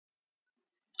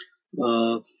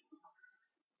Uh,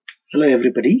 Hello,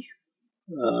 everybody,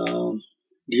 uh,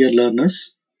 dear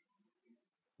learners.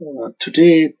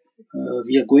 Today,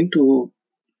 we are going to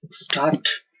start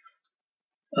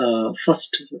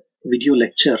first video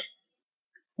lecture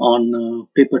on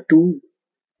paper 2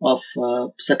 of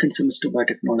second semester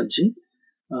biotechnology.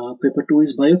 Paper 2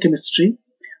 is biochemistry.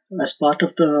 As part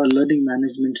of the learning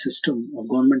management system of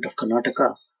Government of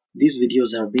Karnataka, these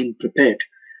videos have been prepared.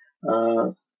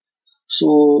 So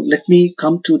let me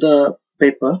come to the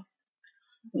paper.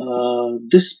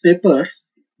 This paper,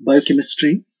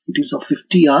 biochemistry, it is of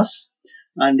 50 hours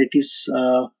and it is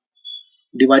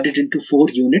divided into 4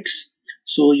 units.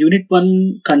 So unit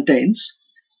 1 contains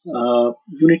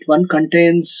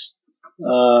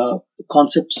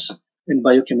concepts in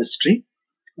biochemistry,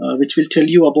 which will tell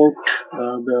you about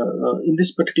in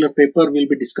this particular paper we'll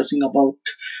be discussing about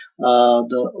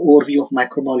the overview of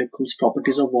macromolecules,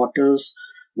 properties of water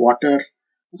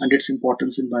and its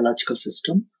importance in biological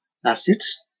system,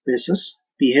 acids, bases,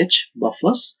 pH,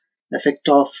 buffers, effect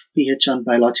of pH on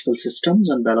biological systems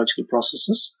and biological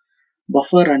processes,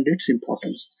 buffer and its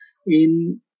importance.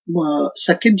 In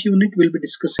second unit, we'll be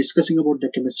discussing about the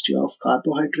chemistry of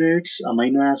carbohydrates,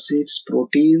 amino acids,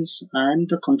 proteins, and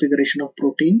the configuration of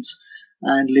proteins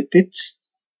and lipids,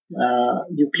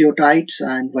 nucleotides,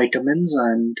 and vitamins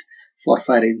and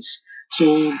porphyrins.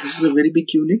 So this is a very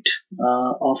big unit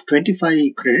of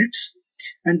 25 credits.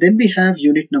 And then we have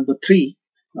unit number 3,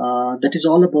 that is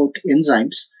all about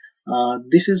enzymes.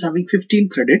 This is having 15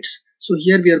 credits. So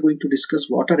here we are going to discuss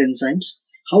what are enzymes,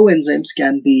 how enzymes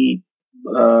can be,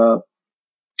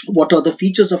 what are the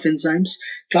features of enzymes,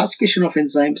 classification of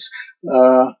enzymes,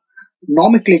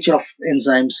 nomenclature of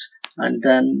enzymes, and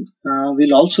then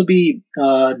we'll also be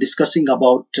discussing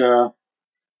about the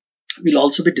we'll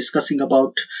also be discussing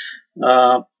about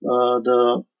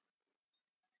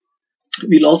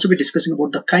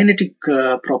the kinetic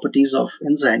properties of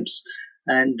enzymes,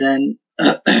 and then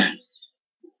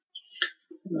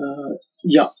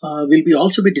we'll be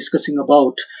also be discussing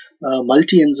about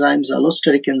multi-enzymes,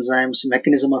 allosteric enzymes,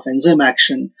 mechanism of enzyme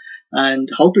action, and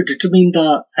how to determine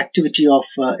the activity of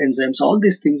enzymes. All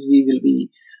these things we will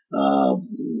be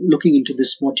looking into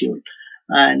this module,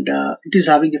 and it is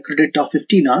having a credit of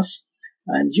 15 hours.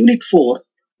 And unit 4,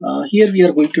 here we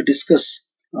are going to discuss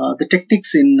the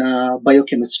techniques in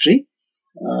biochemistry,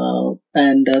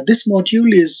 and this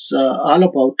module is all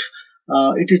about,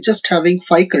 it is just having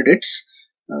 5 credits.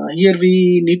 Here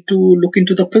we need to look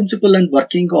into the principle and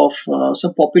working of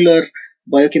some popular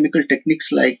biochemical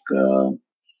techniques like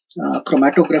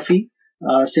chromatography,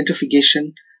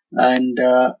 centrifugation, and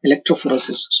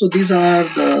electrophoresis. So these are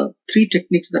the 3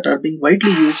 techniques that are being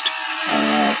widely used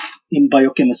in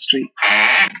biochemistry.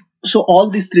 So all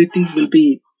these 3 things will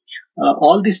be,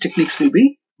 all these techniques will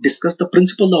be discussed. The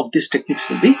principle of these techniques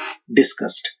will be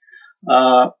discussed.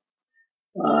 Now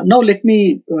let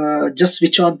me just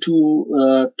switch on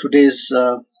to today's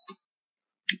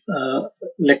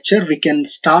lecture. We can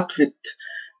start with,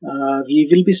 we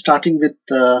will be starting with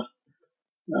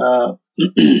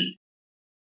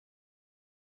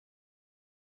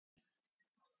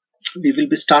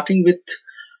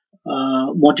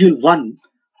module 1.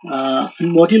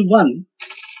 In module 1,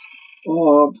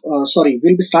 we'll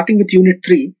be starting with unit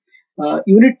 3.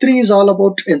 Unit 3 is all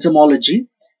about enzymology,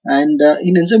 and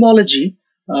in enzymology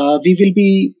we will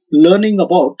be learning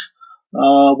about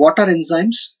what are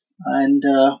enzymes and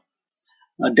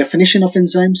definition of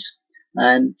enzymes,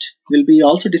 and we'll be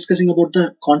also discussing about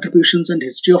the contributions and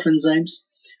history of enzymes.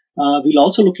 We'll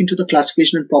also look into the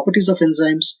classification and properties of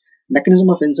enzymes, mechanism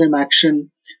of enzyme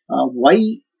action,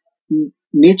 why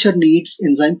nature needs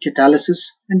enzyme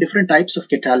catalysis and different types of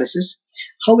catalysis,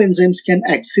 how enzymes can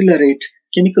accelerate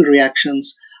chemical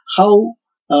reactions, how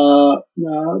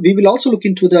we will also look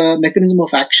into the mechanism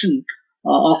of action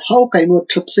of how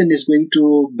chymotrypsin is going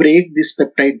to break these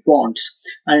peptide bonds,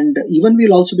 and even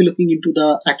we'll also be looking into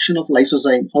the action of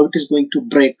lysozyme, how it is going to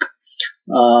break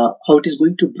the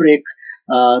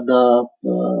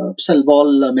cell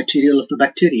wall material of the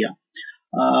bacteria.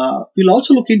 We'll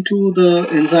also look into the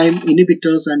enzyme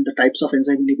inhibitors and the types of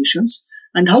enzyme inhibitions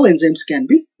and how enzymes can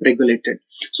be regulated.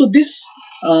 So this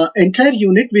entire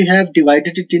unit we have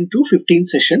divided it into 15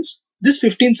 sessions. These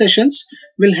 15 sessions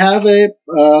will have a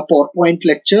PowerPoint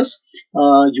lectures,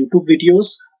 YouTube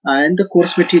videos, and the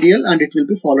course material, and it will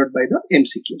be followed by the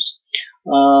MCQs.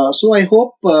 So I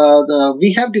hope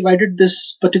we have divided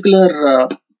this particular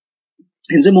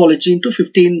enzymology into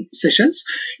 15 sessions.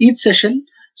 Each session,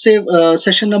 say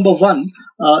session number 1,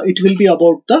 it will be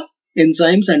about the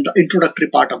enzymes and the introductory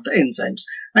part of the enzymes,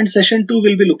 and session 2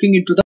 will be looking into the